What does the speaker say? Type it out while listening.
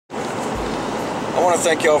I want to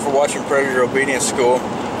thank y'all for watching Predator Obedience School.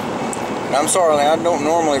 And I'm sorry, I don't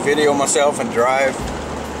normally video myself and drive,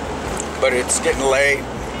 but it's getting late,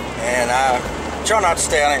 and I try not to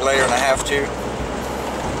stay out any later than I have to.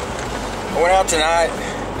 I went out tonight.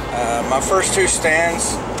 My first two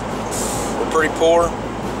stands were pretty poor.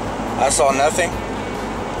 I saw nothing.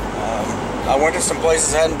 I went to some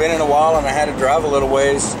places I hadn't been in a while, and I had to drive a little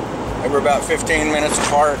ways. They were about 15 minutes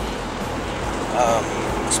apart.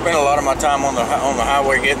 Spent a lot of my time on the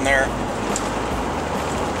highway getting there.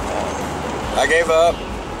 I gave up.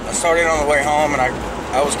 I started on the way home, and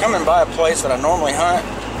I was coming by a place that I normally hunt,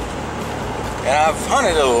 and I've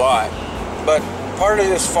hunted it a lot, but part of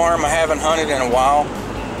this farm I haven't hunted in a while.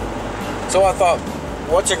 So I thought,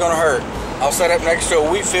 what's it gonna hurt? I'll set up next to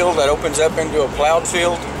a wheat field that opens up into a plowed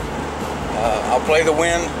field. I'll play the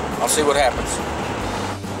wind. I'll see what happens.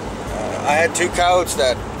 I had two coyotes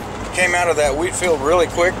that came out of that wheat field really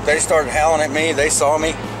quick. They started howling at me. They saw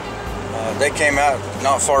me. They came out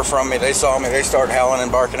not far from me. They saw me. They started howling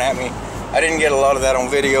and barking at me. I didn't get a lot of that on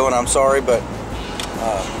video, and I'm sorry, but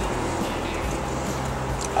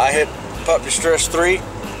I hit Pup Distress 3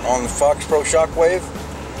 on the Fox Pro Shockwave,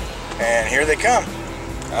 and here they come.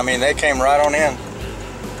 I mean, they came right on in.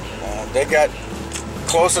 They got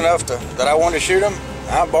close enough that I wanted to shoot them.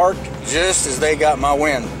 I barked just as they got my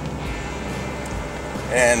wind.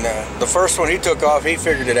 And the first one, he took off. He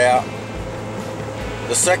figured it out.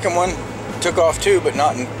 The second one took off too, but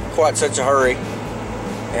not in quite such a hurry.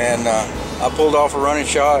 And I pulled off a running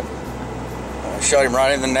shot. Shot him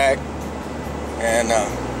right in the neck. And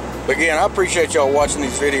but again, I appreciate y'all watching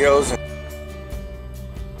these videos.